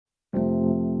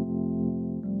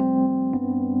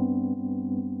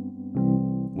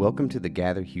Welcome to the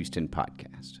Gather Houston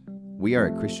podcast. We are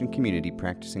a Christian community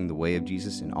practicing the way of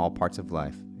Jesus in all parts of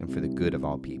life and for the good of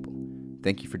all people.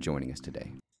 Thank you for joining us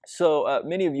today. So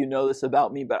many of you know this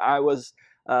about me, but I was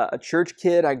a church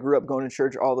kid. I grew up going to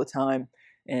church all the time.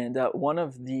 And one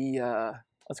of the,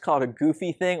 let's call it a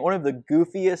goofy thing, one of the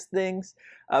goofiest things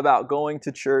about going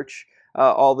to church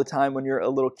all the time when you're a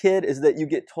little kid is that you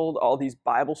get told all these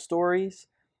Bible stories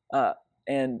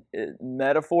and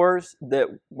metaphors that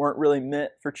weren't really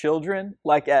meant for children.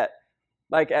 Like at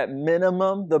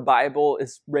minimum, the Bible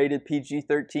is rated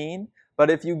PG-13.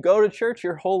 But if you go to church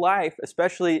your whole life,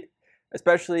 especially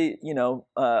in the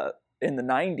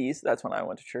 90s, that's when I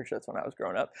went to church, that's when I was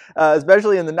growing up,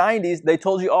 especially in the 90s, they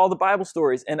told you all the Bible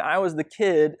stories. And I was the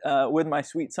kid with my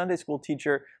sweet Sunday school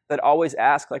teacher that always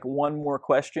asked like one more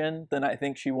question than I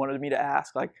think she wanted me to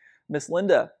ask. Like, Miss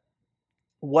Linda,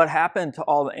 what happened to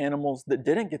all the animals that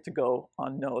didn't get to go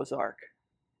on Noah's Ark?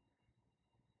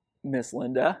 Miss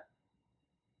Linda.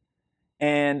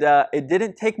 And it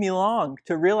didn't take me long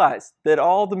to realize that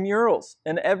all the murals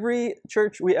in every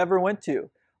church we ever went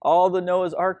to, all the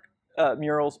Noah's Ark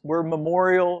murals were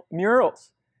memorial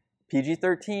murals,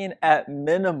 PG-13 at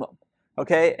minimum.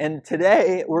 Okay, and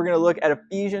today we're going to look at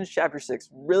Ephesians chapter 6,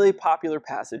 really popular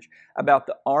passage about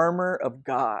the armor of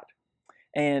God.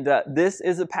 And this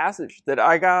is a passage that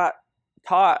I got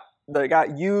taught, that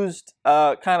got used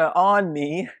kind of on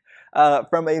me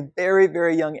from a very,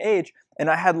 very young age. And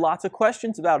I had lots of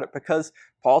questions about it because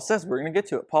Paul says, we're going to get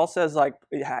to it. Paul says, like,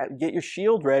 get your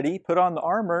shield ready, put on the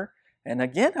armor. And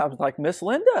again, I was like, Miss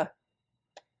Linda,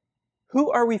 who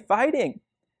are we fighting?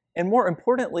 And more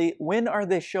importantly, when are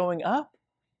they showing up?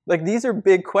 Like, these are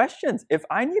big questions. If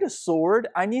I need a sword,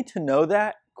 I need to know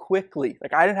that quickly.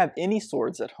 Like, I didn't have any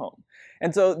swords at home.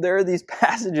 And so there are these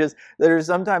passages that are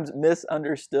sometimes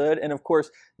misunderstood. And of course,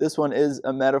 this one is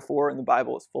a metaphor, and the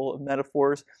Bible is full of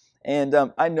metaphors. And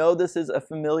I know this is a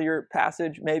familiar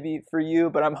passage maybe for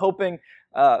you, but I'm hoping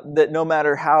that no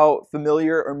matter how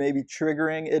familiar or maybe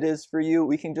triggering it is for you,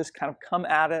 we can just kind of come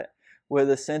at it with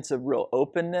a sense of real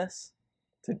openness,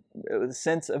 with a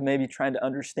sense of maybe trying to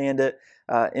understand it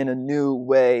in a new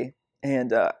way.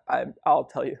 And I'll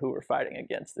tell you who we're fighting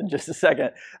against in just a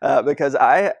second, because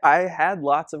I had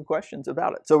lots of questions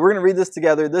about it. So we're going to read this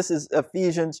together. This is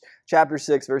Ephesians chapter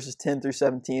 6, verses 10 through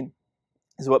 17,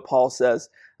 is what Paul says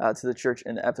to the church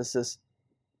in Ephesus.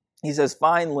 He says,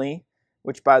 finally,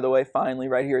 which by the way, finally,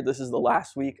 right here, this is the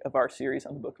last week of our series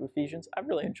on the book of Ephesians. I've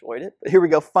really enjoyed it. But here we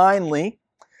go. Finally,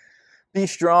 be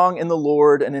strong in the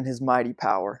Lord and in his mighty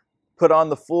power. Put on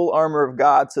the full armor of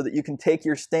God so that you can take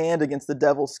your stand against the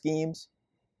devil's schemes.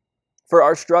 For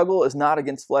our struggle is not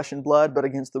against flesh and blood, but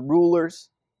against the rulers,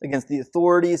 against the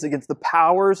authorities, against the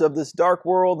powers of this dark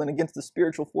world, and against the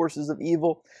spiritual forces of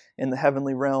evil in the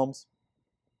heavenly realms.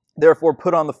 Therefore,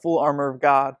 put on the full armor of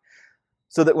God,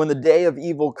 so that when the day of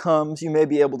evil comes, you may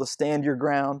be able to stand your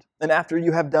ground. And after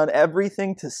you have done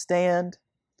everything to stand,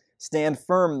 stand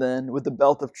firm then with the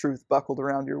belt of truth buckled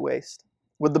around your waist,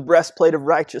 with the breastplate of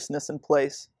righteousness in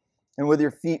place, and with your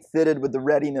feet fitted with the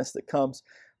readiness that comes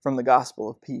from the gospel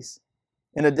of peace.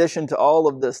 In addition to all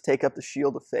of this, take up the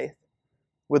shield of faith,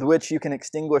 with which you can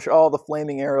extinguish all the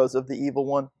flaming arrows of the evil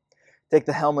one. Take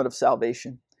the helmet of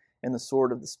salvation and the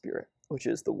sword of the Spirit, which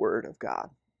is the word of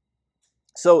God.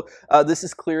 So this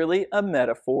is clearly a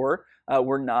metaphor.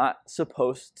 We're not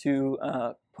supposed to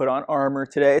put on armor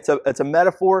today. It's a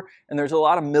metaphor, and there's a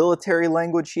lot of military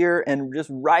language here. And just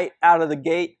right out of the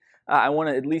gate, I want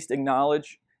to at least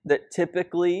acknowledge that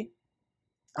typically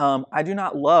I do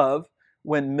not love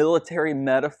when military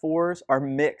metaphors are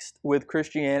mixed with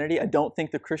Christianity. I don't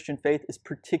think the Christian faith is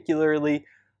particularly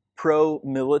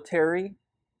pro-military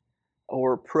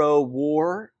or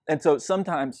pro-war. And so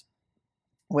sometimes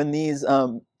when these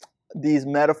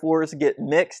metaphors get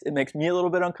mixed, it makes me a little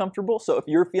bit uncomfortable. So if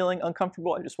you're feeling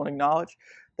uncomfortable, I just want to acknowledge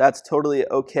that's totally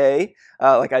okay.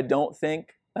 I don't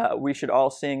think we should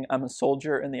all sing "I'm a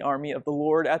soldier in the army of the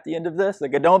Lord" at the end of this. I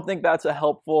don't think that's a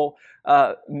helpful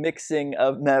mixing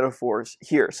of metaphors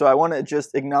here. So I want to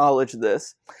just acknowledge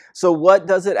this. So what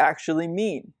does it actually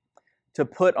mean to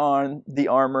put on the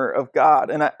armor of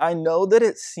God? And I know that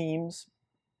it seems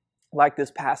like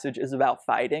this passage is about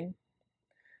fighting,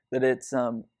 that it's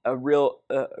a real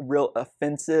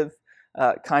offensive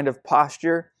kind of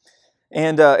posture.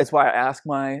 And it's why I asked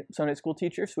my Sunday school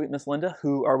teacher, sweet Miss Linda,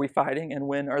 who are we fighting and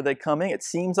when are they coming? It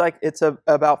seems like it's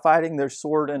about fighting. There's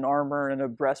sword and armor and a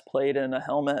breastplate and a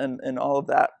helmet and all of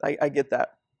that. I get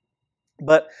that.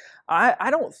 But I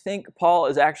don't think Paul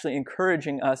is actually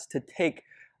encouraging us to take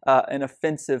an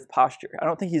offensive posture. I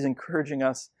don't think he's encouraging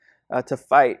us to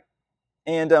fight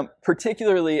And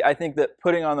particularly, I think that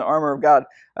putting on the armor of God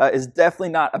is definitely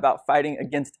not about fighting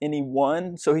against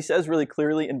anyone. So he says really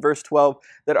clearly in verse 12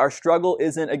 that our struggle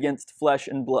isn't against flesh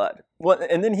and blood.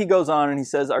 And then he goes on and he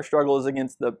says our struggle is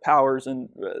against the powers and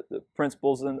the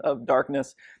principles of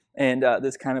darkness, and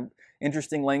this kind of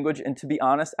interesting language. And to be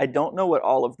honest, I don't know what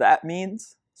all of that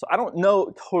means. So I don't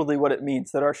know totally what it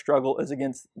means that our struggle is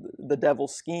against the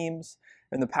devil's schemes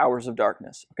and the powers of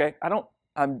darkness. Okay, I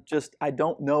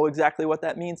don't know exactly what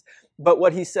that means. But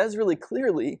what he says really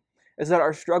clearly is that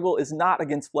our struggle is not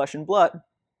against flesh and blood,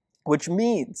 which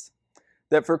means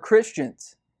that for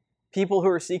Christians, people who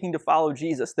are seeking to follow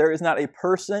Jesus, there is not a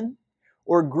person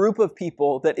or group of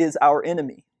people that is our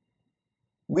enemy.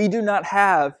 We do not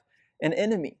have an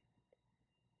enemy.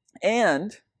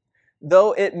 And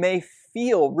though it may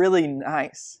feel really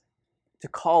nice to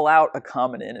call out a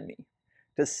common enemy,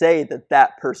 to say that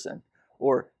that person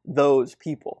or those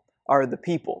people are the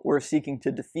people we're seeking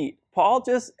to defeat, Paul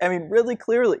really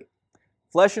clearly,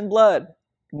 flesh and blood,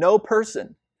 no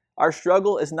person. Our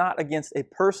struggle is not against a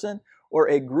person or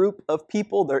a group of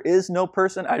people. There is no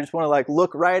person. I just want to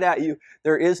look right at you.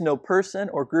 There is no person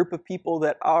or group of people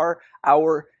that are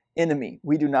our enemy.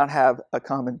 We do not have a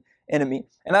common enemy.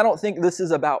 And I don't think this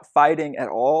is about fighting at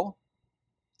all.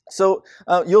 So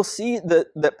you'll see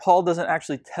that Paul doesn't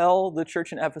actually tell the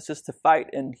church in Ephesus to fight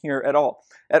in here at all.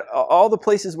 At all the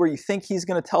places where you think he's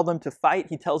going to tell them to fight,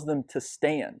 he tells them to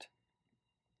stand.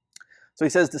 So he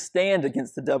says to stand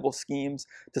against the devil's schemes,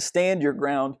 to stand your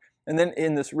ground. And then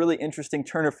in this really interesting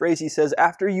turn of phrase, he says,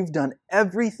 after you've done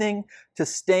everything to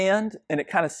stand, and it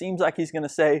kind of seems like he's going to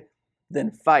say,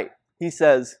 then fight. He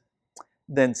says,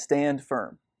 then stand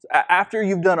firm. So after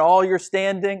you've done all your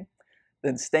standing,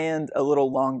 then stand a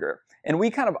little longer. And we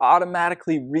kind of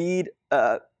automatically read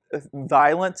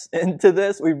violence into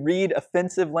this. We read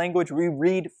offensive language. We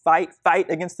read fight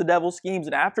against the devil's schemes.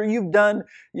 And after you've done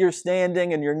your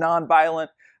standing and your nonviolent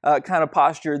kind of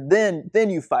posture, then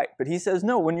you fight. But he says,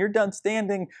 no, when you're done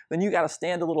standing, then you got to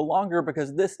stand a little longer,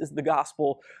 because this is the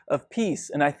gospel of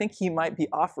peace. And I think he might be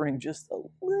offering just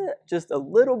a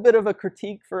little bit of a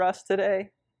critique for us today.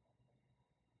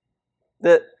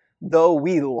 That though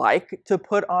we like to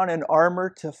put on an armor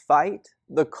to fight,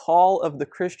 the call of the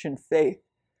Christian faith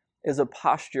is a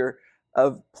posture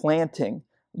of planting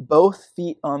both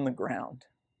feet on the ground.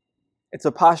 It's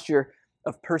a posture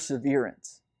of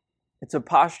perseverance. It's a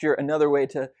posture, another way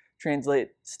to translate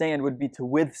stand would be to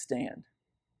withstand.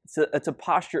 It's a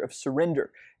posture of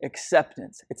surrender,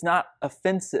 acceptance. It's not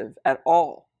offensive at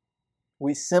all.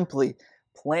 We simply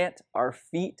plant our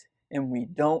feet and we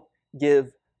don't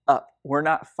give up. We're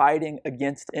not fighting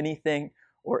against anything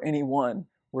or anyone.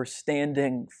 We're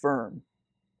standing firm,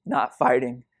 not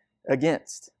fighting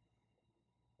against.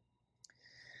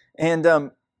 And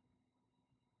the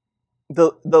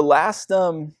last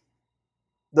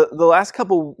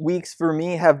couple weeks for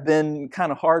me have been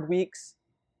kind of hard weeks.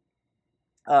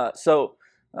 So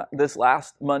this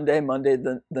last Monday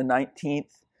the 19th,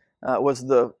 was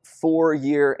the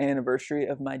 4-year anniversary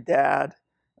of my dad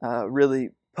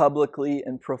really publicly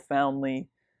and profoundly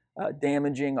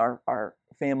damaging our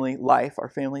family life, our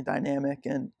family dynamic.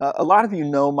 And a lot of you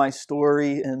know my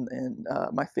story and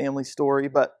my family story,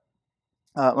 but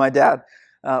my dad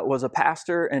was a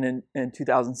pastor, and in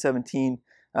 2017,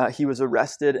 he was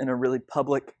arrested in a really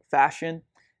public fashion.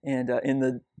 And in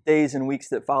the days and weeks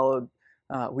that followed,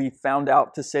 we found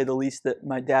out, to say the least, that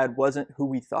my dad wasn't who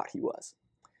we thought he was.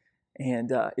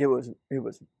 And it was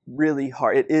really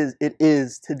hard. It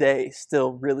is today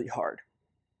still really hard.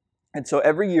 And so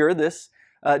every year this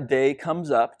day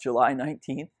comes up, July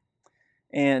 19th,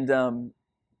 and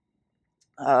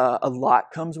a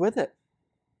lot comes with it.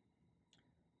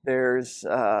 There's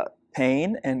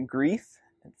pain and grief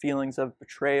and feelings of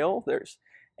betrayal. There's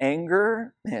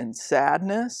anger and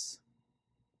sadness.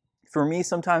 For me,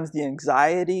 sometimes the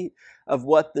anxiety of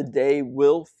what the day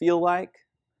will feel like.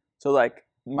 So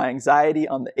my anxiety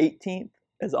on the 18th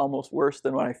is almost worse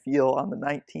than what I feel on the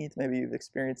 19th. Maybe you've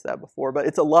experienced that before, but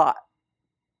it's a lot.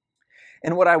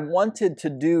 And what I wanted to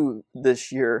do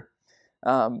this year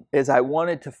is I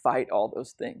wanted to fight all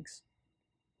those things.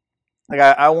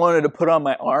 I wanted to put on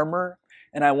my armor,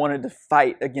 and I wanted to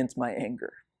fight against my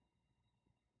anger.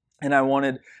 And I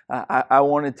wanted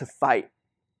to fight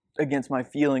against my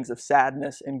feelings of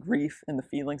sadness and grief and the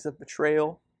feelings of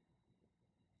betrayal.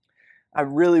 I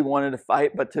really wanted to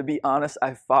fight, but to be honest,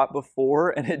 I've fought before,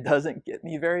 and it doesn't get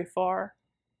me very far.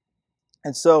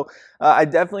 And so I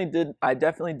definitely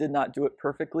did not do it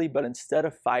perfectly, but instead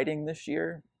of fighting this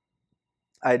year,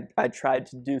 I tried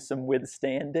to do some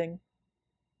withstanding.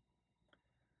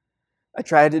 I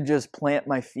tried to just plant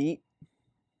my feet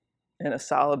in a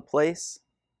solid place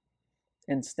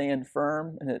and stand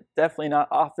firm. And it's definitely not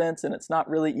offense, and it's not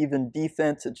really even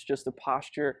defense. It's just a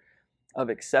posture of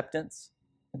acceptance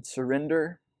and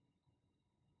surrender.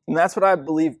 And that's what I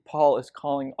believe Paul is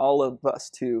calling all of us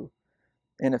to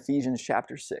in Ephesians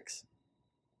chapter 6.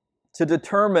 To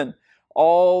determine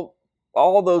all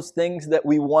those things that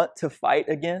we want to fight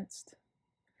against,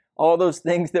 all those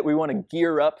things that we want to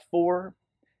gear up for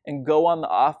and go on the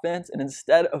offense. And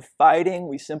instead of fighting,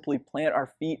 we simply plant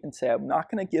our feet and say, I'm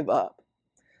not going to give up,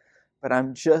 but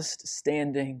I'm just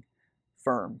standing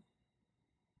firm.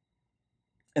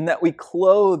 And that we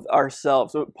clothe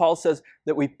ourselves. So Paul says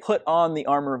that we put on the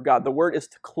armor of God. The word is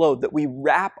to clothe, that we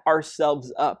wrap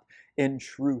ourselves up in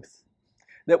truth.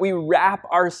 That we wrap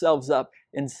ourselves up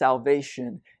in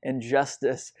salvation and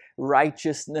justice,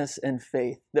 righteousness and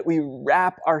faith. That we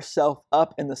wrap ourselves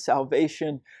up in the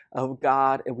salvation of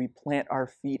God, and we plant our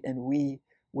feet and we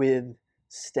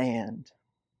withstand.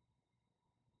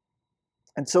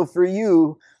 And so for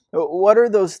you, what are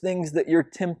those things that you're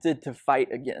tempted to fight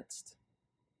against?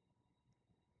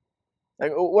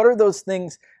 Like, what are those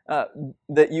things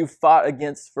that you've fought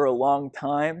against for a long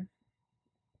time?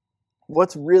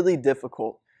 What's really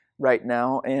difficult right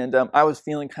now? And I was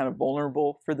feeling kind of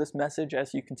vulnerable for this message,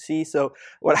 as you can see. So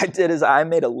what I did is I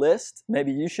made a list.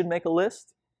 Maybe you should make a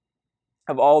list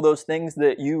of all those things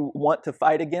that you want to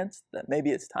fight against, that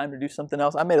maybe it's time to do something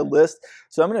else. I made a list.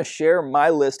 So I'm going to share my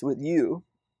list with you.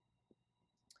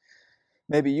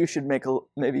 Maybe you should make a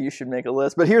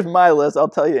list. But here's my list. I'll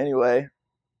tell you anyway.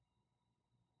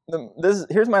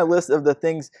 Here's my list of the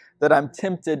things that I'm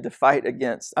tempted to fight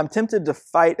against. I'm tempted to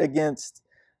fight against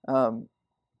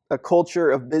a culture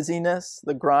of busyness,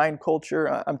 the grind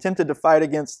culture. I'm tempted to fight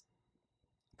against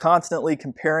constantly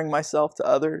comparing myself to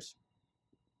others.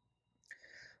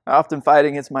 I often fight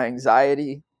against my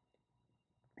anxiety,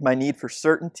 my need for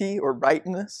certainty or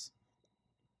rightness.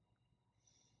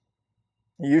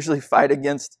 I usually fight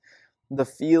against the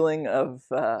feeling of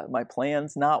my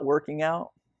plans not working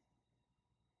out.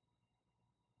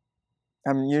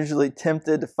 I'm usually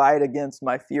tempted to fight against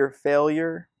my fear of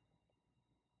failure,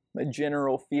 my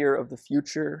general fear of the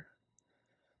future.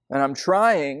 And I'm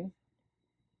trying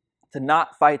to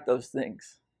not fight those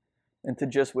things and to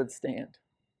just withstand.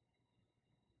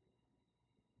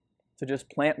 To just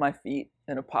plant my feet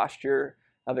in a posture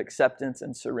of acceptance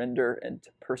and surrender and to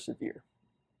persevere.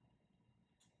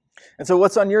 And so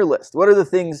what's on your list? What are the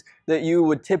things that you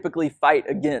would typically fight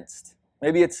against?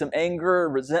 Maybe it's some anger,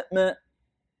 resentment,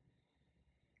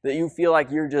 that you feel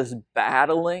like you're just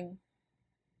battling.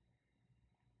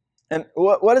 And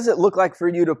what does it look like for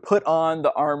you to put on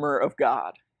the armor of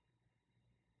God?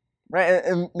 Right?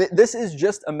 And this is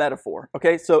just a metaphor,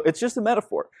 okay? So it's just a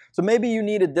metaphor. So maybe you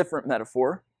need a different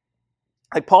metaphor.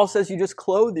 Like Paul says, you just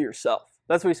clothe yourself.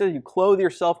 That's what he says, you clothe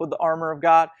yourself with the armor of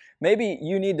God. Maybe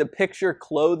you need to picture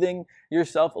clothing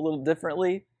yourself a little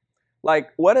differently.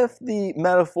 Like, what if the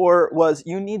metaphor was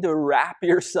you need to wrap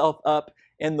yourself up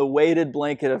in the weighted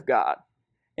blanket of God?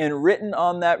 And written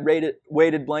on that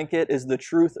weighted blanket is the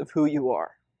truth of who you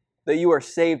are. That you are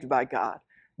saved by God.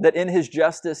 That in His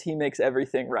justice, He makes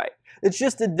everything right. It's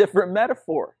just a different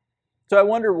metaphor. So I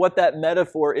wonder what that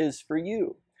metaphor is for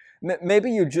you. Maybe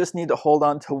you just need to hold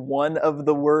on to one of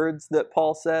the words that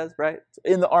Paul says, right?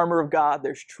 In the armor of God,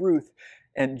 there's truth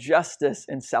and justice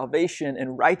and salvation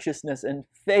and righteousness and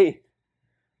faith.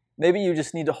 Maybe you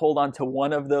just need to hold on to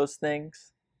one of those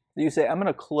things. You say, I'm going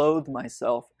to clothe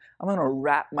myself. I'm going to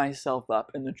wrap myself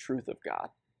up in the truth of God.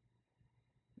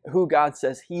 Who God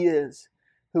says He is,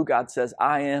 who God says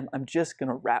I am. I'm just going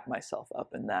to wrap myself up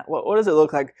in that. What does it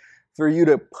look like for you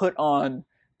to put on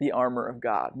the armor of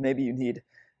God? Maybe you need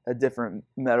a different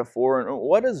metaphor. And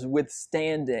what does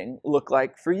withstanding look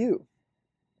like for you?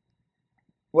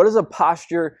 What does a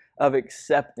posture of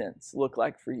acceptance look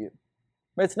like for you?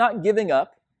 It's not giving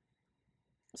up.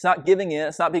 It's not giving in.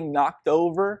 It's not being knocked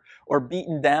over or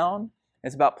beaten down.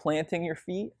 It's about planting your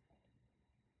feet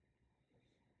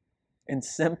and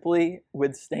simply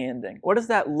withstanding. What does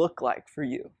that look like for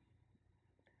you?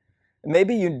 And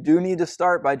maybe you do need to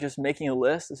start by just making a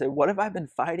list and say, what have I been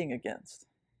fighting against?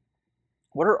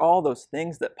 What are all those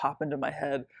things that pop into my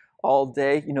head all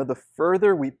day? You know, the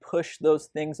further we push those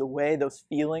things away, those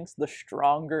feelings, the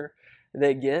stronger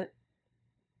they get.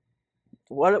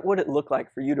 What would it look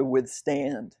like for you to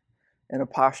withstand in a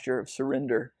posture of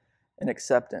surrender and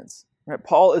acceptance? Right?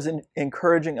 Paul is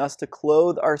encouraging us to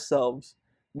clothe ourselves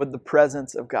with the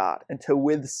presence of God and to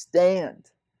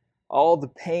withstand all the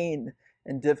pain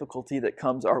and difficulty that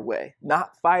comes our way.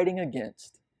 Not fighting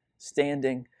against,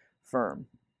 standing firm.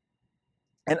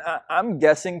 And I'm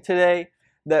guessing today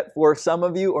that for some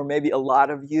of you, or maybe a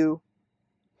lot of you,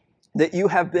 that you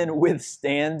have been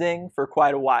withstanding for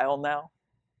quite a while now.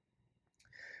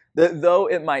 That though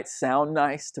it might sound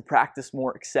nice to practice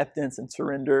more acceptance and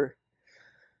surrender,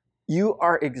 you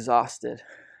are exhausted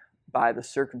by the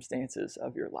circumstances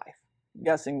of your life. I'm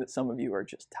guessing that some of you are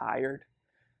just tired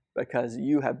because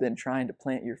you have been trying to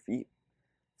plant your feet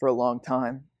for a long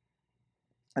time.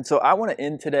 And so I want to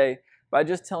end today by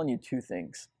just telling you two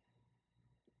things.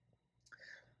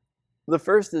 The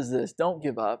first is this: don't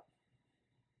give up.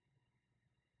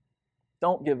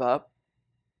 Don't give up.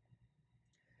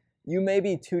 You may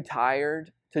be too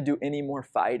tired to do any more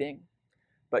fighting,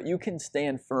 but you can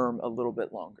stand firm a little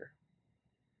bit longer.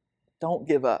 Don't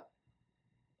give up.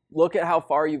 Look at how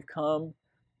far you've come,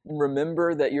 and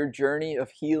remember that your journey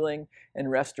of healing and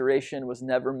restoration was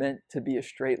never meant to be a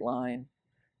straight line.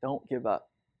 Don't give up.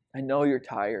 I know you're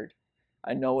tired.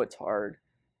 I know it's hard.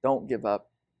 Don't give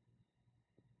up.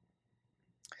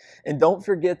 And don't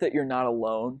forget that you're not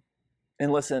alone.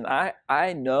 And listen,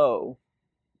 I know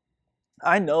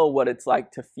what it's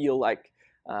like to feel like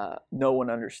no one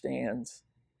understands.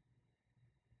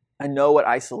 I know what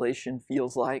isolation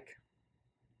feels like.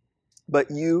 But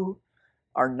you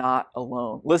are not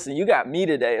alone. Listen, you got me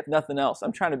today, if nothing else.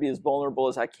 I'm trying to be as vulnerable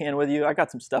as I can with you. I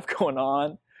got some stuff going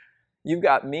on. You've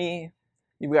got me.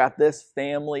 You've got this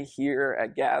family here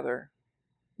at Gather.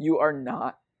 You are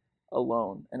not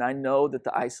alone. And I know that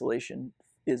the isolation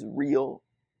is real,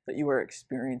 that you are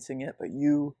experiencing it, but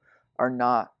you are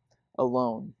not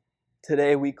alone.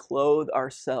 Today we clothe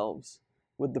ourselves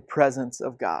with the presence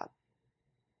of God,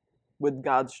 with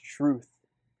God's truth,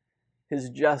 His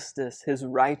justice, His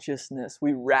righteousness.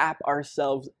 We wrap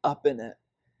ourselves up in it,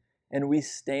 and we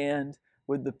stand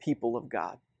with the people of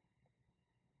God.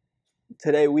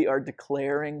 Today we are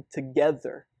declaring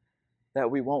together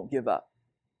that we won't give up,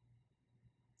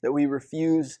 that we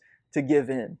refuse to give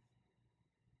in,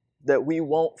 that we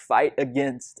won't fight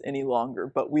against any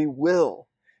longer, but we will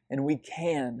and we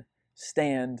can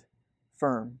stand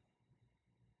firm.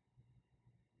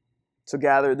 So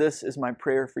Gather, this is my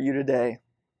prayer for you today.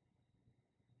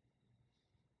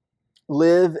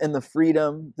 Live in the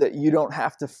freedom that you don't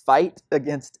have to fight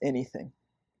against anything.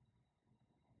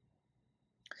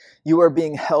 You are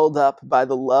being held up by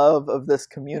the love of this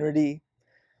community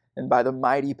and by the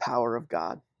mighty power of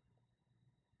God.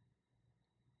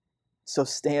 So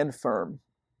stand firm.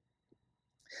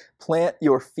 Plant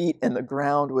your feet in the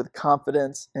ground with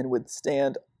confidence and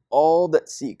withstand all that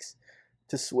seeks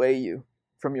to sway you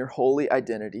from your holy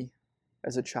identity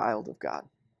as a child of God.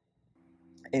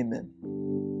 Amen.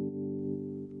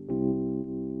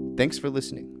 Thanks for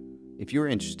listening. If you're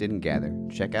interested in Gather,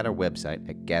 check out our website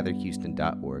at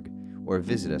gatherhouston.org or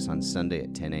visit us on Sunday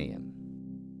at 10 a.m.